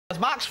It's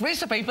Mark's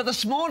recipe for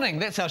this morning.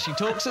 That's how she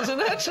talks, isn't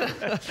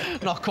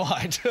it? Not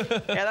quite. Yeah,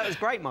 that was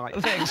great, Mike.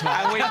 Thanks,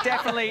 Mike. And we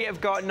definitely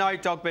have got no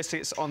dog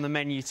biscuits on the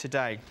menu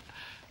today.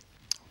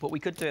 But we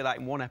could do that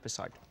in one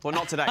episode. Well,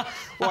 not today.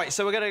 Right,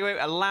 so we're going to go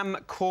a lamb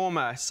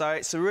korma. So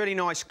it's a really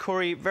nice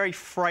curry, very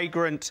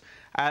fragrant,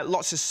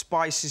 lots of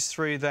spices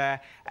through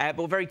there,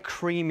 but very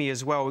creamy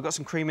as well. We've got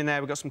some cream in there,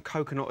 we've got some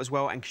coconut as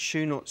well, and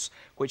cashew nuts,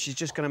 which is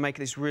just going to make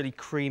this really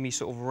creamy,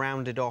 sort of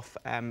rounded off,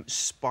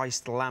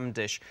 spiced lamb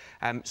dish.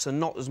 So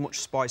not as much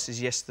spice as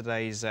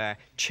yesterday's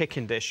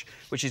chicken dish,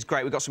 which is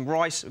great. We've got some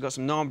rice, we've got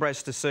some naan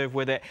breads to serve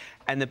with it,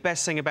 and the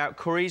best thing about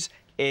curries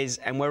is,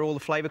 and where all the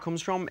flavour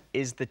comes from,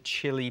 is the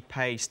chilli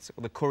paste,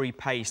 or the curry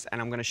paste,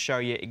 and I'm going to show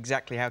you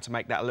exactly how to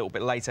make that a little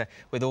bit later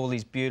with all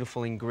these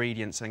beautiful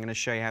ingredients. I'm going to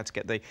show you how to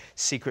get the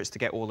secrets to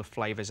get all the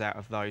flavours out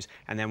of those,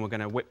 and then we're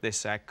going to whip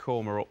this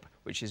korma up,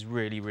 which is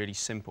really, really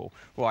simple.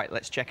 Right,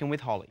 let's check in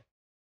with Holly.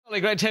 Holly,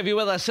 great to have you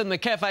with us in the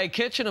cafe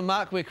kitchen. And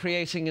Mark, we're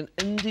creating an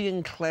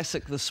Indian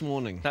classic this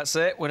morning. That's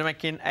it. We're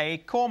making a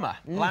korma,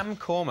 lamb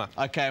korma.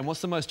 OK, and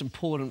what's the most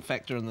important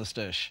factor in this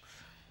dish?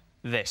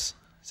 This.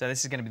 So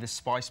this is going to be the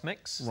spice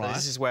mix. Right. So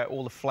this is where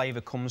all the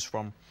flavour comes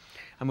from.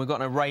 And we've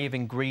got an array of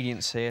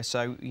ingredients here,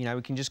 so, you know,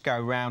 we can just go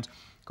around.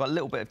 Got a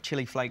little bit of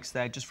chilli flakes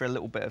there, just for a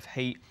little bit of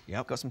heat.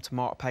 Yep. Got some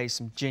tomato paste,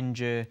 some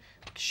ginger,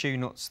 cashew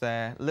nuts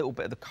there, a little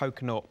bit of the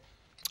coconut,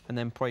 and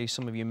then probably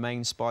some of your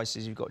main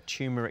spices. You've got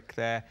turmeric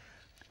there,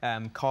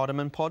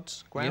 cardamom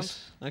pods ground.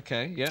 Yes.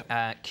 OK,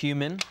 yeah.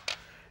 Cumin,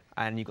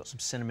 and you've got some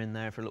cinnamon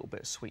there for a little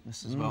bit of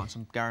sweetness as well, and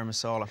some garam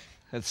masala.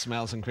 It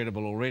smells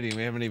incredible already.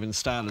 We haven't even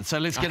started, so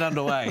let's get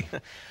underway.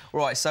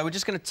 Right, so we're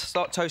just going to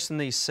start toasting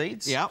these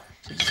seeds. Yep.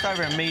 So just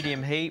over a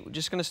medium heat. We're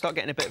just going to start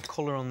getting a bit of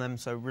colour on them,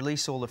 so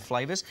release all the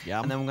flavours.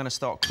 Yep. And then we're going to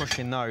start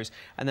crushing those.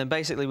 And then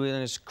basically we're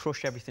going to just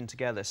crush everything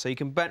together. So you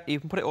can put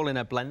it all in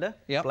a blender,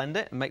 blend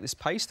it and make this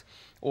paste,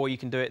 or you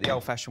can do it the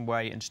old-fashioned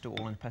way and just do it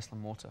all in pestle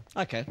and mortar.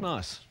 OK,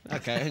 nice.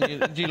 OK,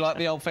 do you like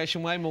the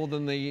old-fashioned way more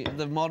than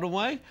the modern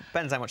way?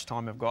 Depends how much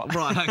time I've got.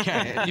 Right,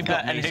 OK. You've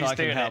got me, so I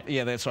can help. It.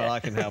 Yeah, that's right, I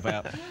can help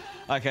out.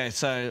 OK,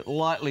 so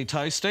lightly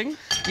toasting.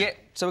 Yeah,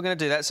 so we're going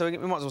to do that. So we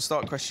might as well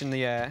start crushing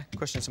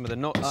some of the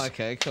nuts.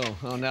 OK, cool.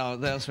 Oh, now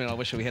that's when I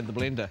wish we had the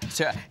blender.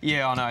 So,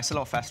 yeah, I know, it's a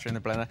lot faster in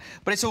the blender,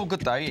 but it's all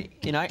good though,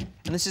 you know.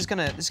 And this is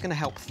gonna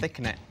help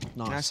thicken it.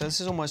 Nice. You know? So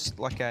this is almost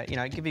like a, you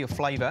know, give you a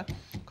flavour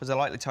because they're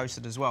lightly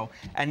toasted as well,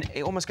 and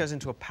it almost goes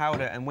into a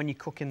powder. And when you're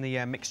cooking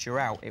the mixture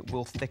out, it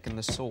will thicken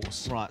the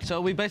sauce. Right. So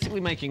are we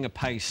basically making a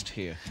paste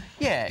here?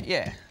 Yeah,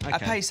 yeah. Okay. A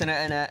paste and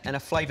a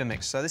flavour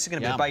mix. So this is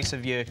going to be the base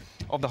of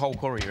the whole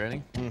curry,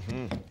 really.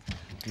 Mm-hmm.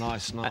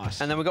 Nice,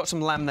 nice. And then we've got some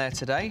lamb there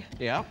today.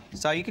 Yeah.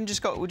 So we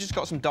just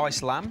got some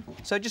diced lamb.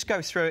 So just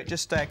go through it,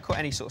 just cut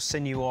any sort of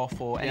sinew off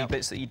or any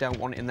bits that you don't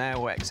want in there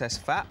or excess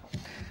fat.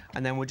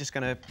 And then we're just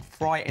going to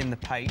fry it in the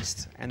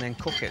paste and then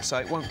cook it. So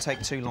it won't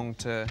take too long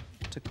to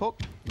cook.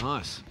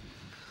 Nice.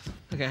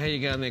 OK, how you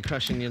going there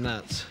crushing your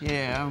nuts?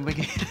 Yeah, I'm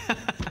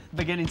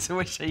beginning to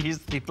wish I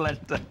used the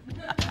blender.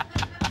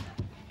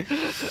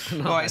 Nice.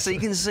 Right, so you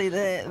can see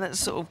there, that's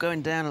sort of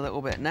going down a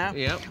little bit now.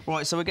 Yep.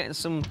 Right, so we're getting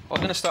some... I'm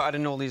going to start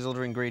adding all these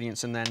other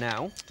ingredients in there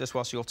now, just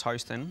whilst you're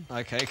toasting.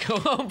 OK,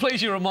 cool. I'm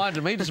pleased you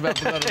reminded me. Just about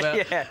forgot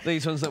about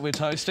these ones that we're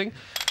toasting.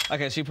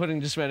 OK, so you're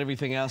putting just about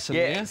everything else in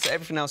there? Yeah, so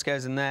everything else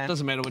goes in there.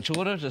 Doesn't matter which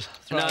order, just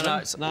throw it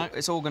in?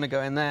 It's all going to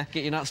go in there.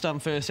 Get your nuts done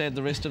first, add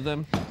the rest of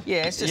them?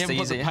 Yeah, it's just easy. You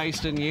haven't put the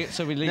paste in yet,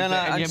 so we leave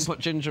that. And you haven't put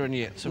ginger in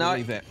yet, so we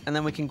leave that. And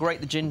then we can grate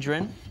the ginger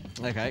in.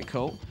 OK,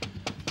 cool.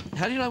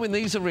 How do you know when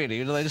these are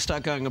ready? Do they just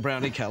start going a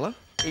brownie colour?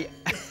 Yeah.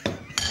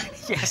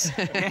 Yes,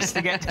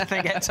 they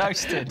get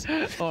toasted.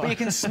 But you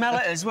can smell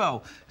it as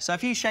well. So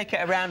if you shake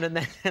it around and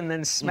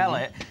then smell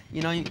it,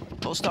 you know,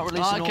 it'll start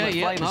releasing all the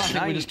flavours. No, I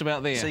think we're just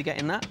about there. So you're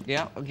getting that?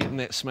 Yeah, I'm getting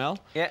that smell.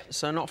 Yeah,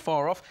 so not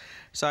far off.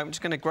 So I'm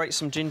just going to grate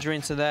some ginger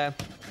into there.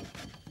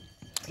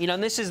 You know,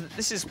 and this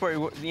is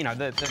probably, you know,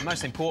 the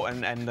most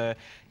important and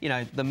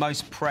the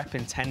most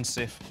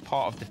prep-intensive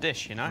part of the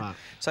dish, you know? Right.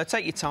 So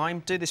take your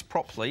time, do this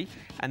properly,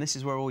 and this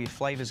is where all your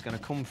flavour's going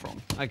to come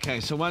from. OK,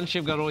 so once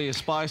you've got all your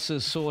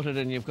spices sorted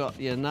and you've got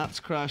your nuts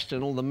crushed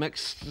and all the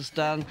mix is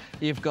done,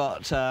 you've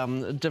got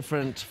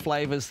different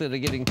flavours that are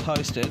getting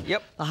toasted.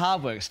 Yep. The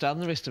hard work's done,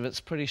 the rest of it's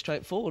pretty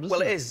straightforward, isn't it?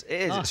 Well, it is.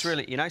 Nice. It's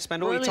really, you know,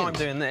 spend all your time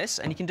doing this,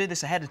 and you can do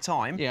this ahead of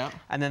time,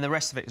 and then the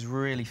rest of it is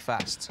really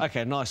fast.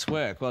 OK, nice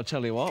work. Well, I'll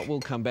tell you what, we'll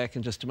come back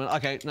in just a minute.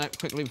 OK, no,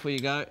 quickly before you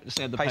go, just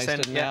add the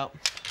paste in now.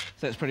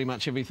 So that's pretty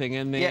much everything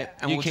in there. Yeah,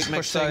 and we'll keep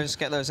crush those,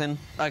 get those in.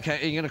 OK,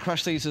 are you going to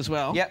crush these as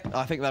well? Yep.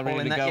 I think they're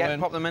ready to go in.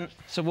 Pop them in.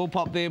 So we'll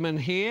pop them in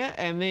here,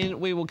 and then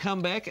we will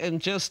come back in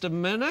just a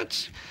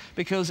minute,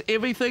 because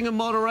everything in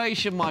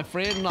moderation, my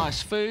friend.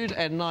 Nice food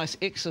and nice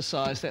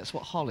exercise. That's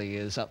what Holly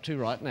is up to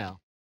right now.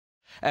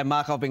 And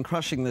Mark, I've been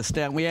crushing this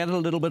down. We added a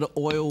little bit of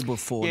oil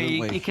before, didn't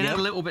we? You can add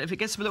a little bit. If it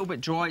gets a little bit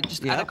dry,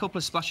 just add a couple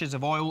of splashes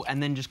of oil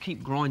and then just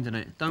keep grinding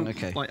it. Don't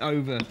like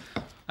over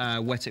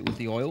wet it with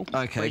the oil.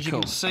 OK, cool. As you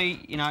can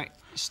see, you know,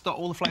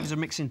 all the flavours are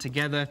mixing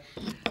together.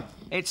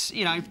 It's,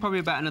 you know, probably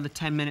about another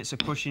 10 minutes of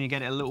pushing, you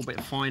get it a little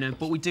bit finer,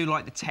 but we do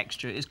like the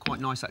texture. It is quite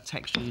nice, that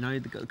texture, you know,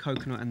 the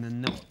coconut and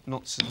the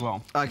nuts as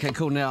well. OK,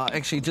 cool. Now,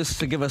 actually, just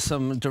to give us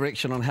some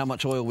direction on how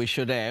much oil we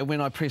should add,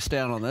 when I press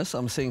down on this,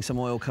 I'm seeing some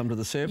oil come to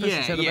the surface.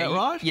 Is that about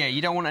right? Yeah, you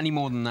don't want any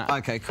more than that.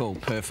 OK, cool.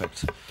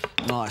 Perfect.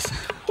 Nice.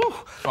 Whew.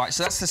 Right,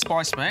 so that's the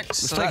spice mix.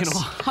 So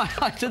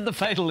I did the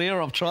fatal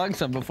error of trying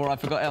some before I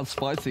forgot how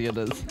spicy it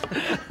is.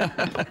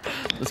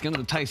 It's going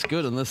to taste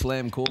good in this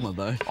lamb korma,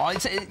 though. Oh,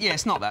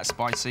 it's not that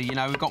spicy. You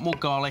know, we've got more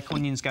garlic,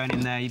 onions going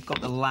in there. You've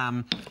got the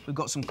lamb. We've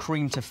got some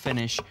cream to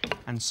finish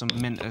and some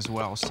mint as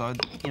well. So,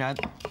 you know,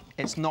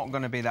 it's not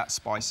going to be that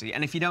spicy.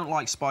 And if you don't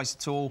like spice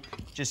at all,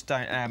 just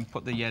don't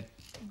put the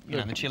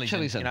the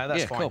chilies in. You know,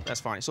 that's fine. Cool.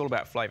 That's fine. It's all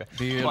about flavour.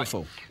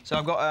 Beautiful. Right, so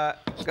I've got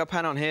a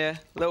pan on here,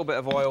 a little bit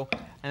of oil,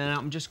 and then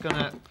I'm just going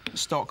to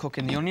start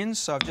cooking the onions.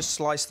 So I've just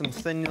sliced them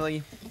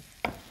thinly.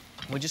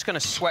 We're just going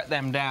to sweat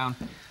them down.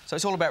 So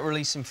it's all about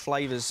releasing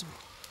flavours.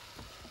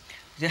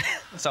 Yeah,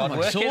 it's hard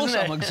work, isn't it?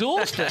 I'm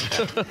exhausted.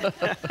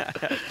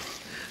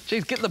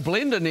 Jeez, get the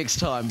blender next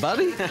time,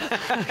 buddy.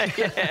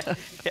 yeah.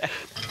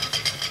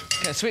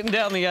 Okay, sweating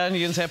down the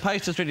onions. Our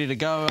paste is ready to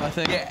go, I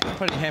think. Yeah.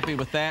 Pretty happy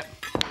with that.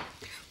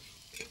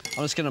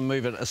 I'm just going to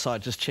move it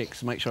aside, just check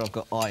to make sure I've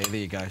got... Oh, yeah, there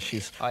you go.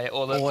 She's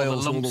all the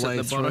lumps all the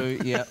way through.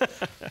 Yeah.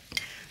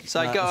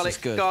 So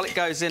garlic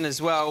goes in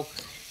as well.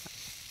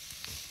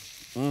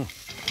 Yum.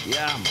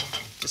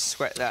 Just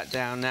sweat that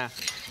down now.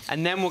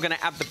 And then we're going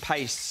to add the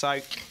paste. So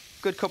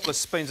good couple of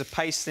spoons of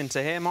paste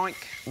into here,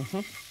 Mike.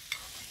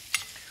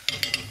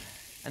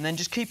 And then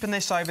just keeping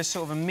this over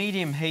sort of a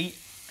medium heat,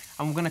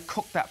 and we're going to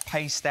cook that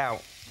paste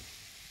out.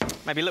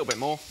 Maybe a little bit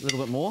more. A little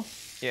bit more?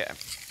 Yeah.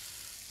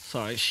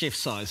 Sorry, chef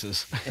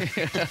sizes.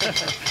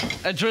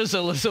 A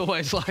drizzle is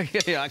always like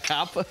a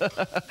cup.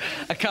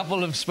 A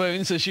couple of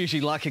spoons is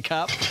usually like a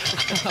cup.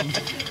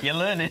 You're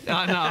learning.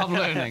 I know, I'm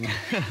learning.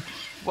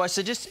 Well,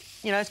 so just,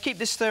 you know, keep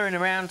this stirring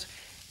around,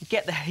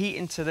 get the heat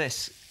into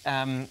this,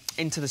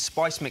 into the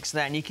spice mix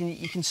there, and you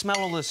can smell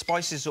all the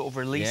spices sort of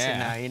releasing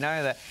now, you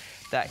know,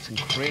 that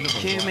incredible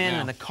cumin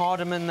and the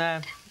cardamom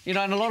there. You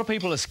know, and a lot of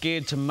people are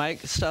scared to make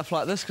stuff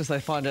like this because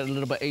they find it a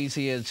little bit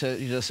easier to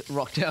just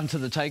rock down to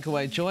the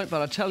takeaway joint.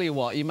 But I tell you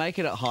what, you make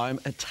it at home,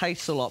 it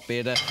tastes a lot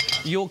better.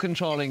 You're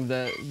controlling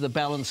the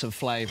balance of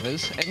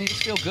flavours, and you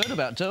just feel good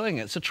about doing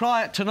it. So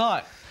try it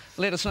tonight.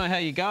 Let us know how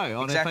you go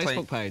on our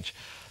Facebook page.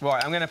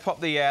 Right, I'm going to pop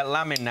the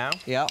lamb in now.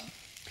 Yeah.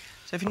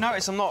 So if you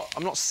notice, I'm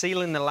not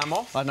sealing the lamb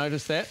off. I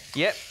noticed that.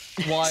 Yep.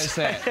 Why is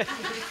that?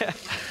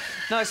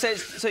 No, so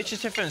it's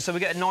just different. So we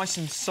get a nice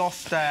and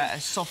soft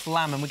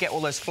lamb, and we get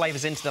all those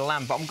flavours into the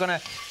lamb. But I'm going to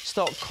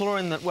start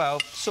colouring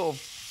sort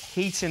of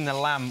heating the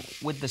lamb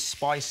with the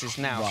spices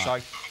now.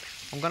 Right.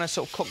 So I'm going to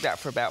sort of cook that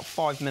for about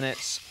 5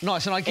 minutes.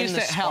 Nice, and I guess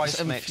that helps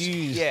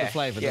infuse the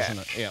flavour, doesn't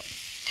it? Yeah.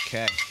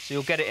 Okay. So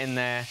you'll get it in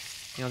there.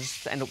 You know,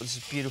 just end up with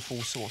this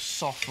beautiful sort of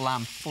soft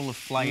lamb full of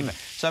flavour.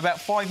 So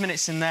about 5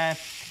 minutes in there.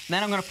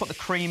 Then I'm going to put the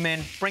cream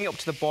in, bring it up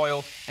to the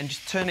boil, and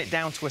just turn it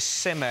down to a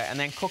simmer, and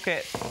then cook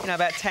it, you know,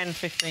 about 10,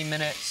 15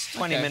 minutes,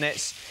 20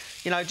 minutes.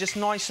 You know, just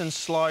nice and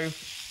slow.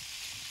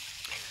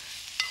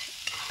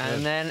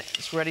 And then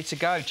it's ready to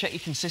go. Check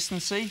your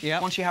consistency.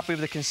 Yep. Once you're happy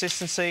with the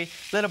consistency,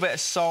 a little bit of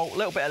salt, a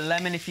little bit of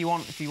lemon if you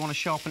want to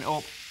sharpen it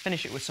up.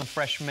 Finish it with some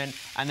fresh mint,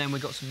 and then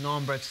we've got some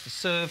naan breads to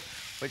serve,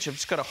 which I've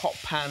just got a hot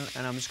pan,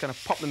 and I'm just going to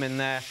pop them in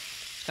there.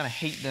 Just going to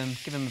heat them,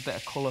 give them a bit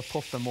of colour,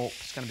 puff them up.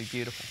 It's going to be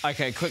beautiful.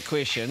 OK, quick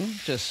question,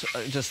 just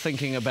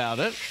thinking about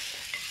it.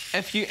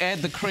 If you add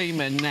the cream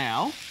in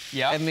now,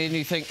 and then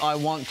you think, I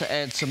want to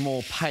add some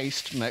more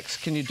paste mix,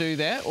 can you do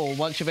that? Or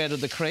once you've added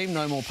the cream,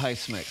 no more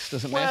paste mix?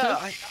 Does it matter?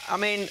 Well, I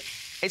mean,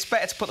 it's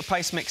better to put the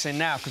paste mix in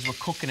now because we're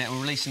cooking it and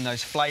we're releasing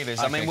those flavours.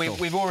 Okay, I mean,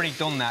 we've already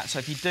done that, so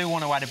if you do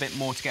want to add a bit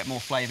more to get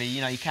more flavour,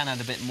 you know, you can add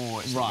a bit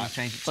more. It's not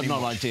change it but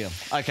not ideal.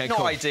 OK,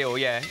 not ideal,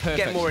 yeah. Perfect.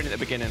 Get more in at the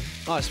beginning.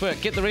 Nice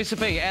work. Get the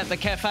recipe at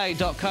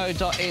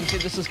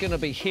thecafe.co.nz. This is going to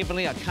be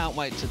heavenly. I can't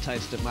wait to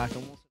taste it, Mark.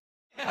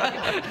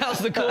 How's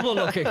the korma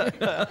looking?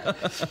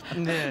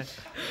 Yeah.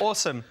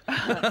 Awesome.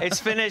 It's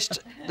finished.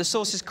 The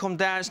sauce has come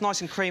down. It's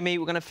nice and creamy.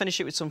 We're going to finish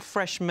it with some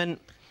fresh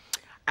mint.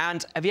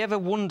 And have you ever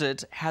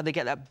wondered how they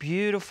get that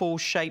beautiful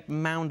shaped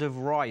mound of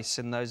rice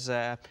in those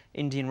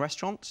Indian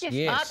restaurants?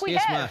 Yes, Mark, we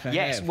have. Mark,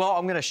 yes, well,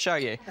 I'm going to show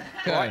you.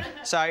 Right.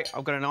 So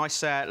I've got a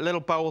nice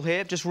little bowl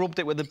here. Just rubbed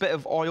it with a bit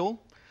of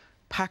oil.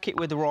 Pack it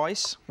with the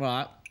rice.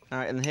 Right. All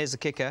right, and here's the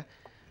kicker.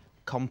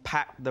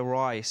 Compact the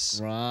rice.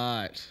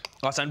 Right.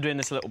 Right, so I'm doing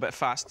this a little bit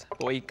fast,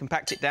 but we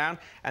compact it down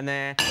and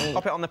then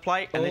pop it on the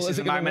plate, and this is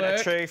the moment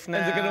of truth now.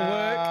 Is it going to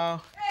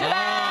work?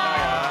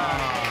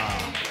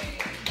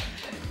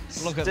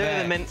 Look at that.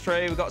 Do the mint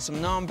through. We've got some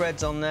naan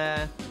breads on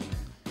there,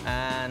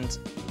 and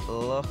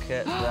look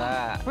at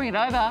that. Bring it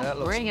over. That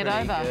looks Bring it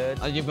over. good.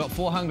 Oh, you've got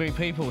 4 hungry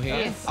people here.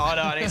 Yes. Oh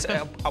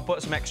no, I'll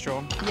put some extra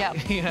on.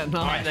 Yep. Yeah, nice.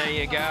 Right, there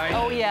you go.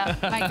 Oh yeah,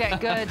 make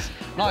that good.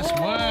 Nice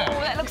work.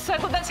 Oh, that looks so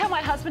good. That's how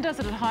my husband does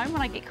it at home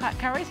when I get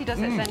curries. He does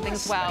that same thing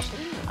as well.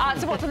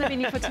 So what's on the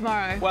menu for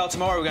tomorrow? Well,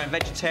 tomorrow we're going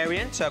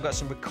vegetarian, so I've got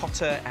some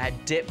ricotta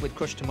dip with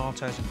crushed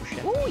tomatoes and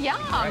bruschetta. Oh,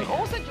 yum.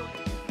 Also.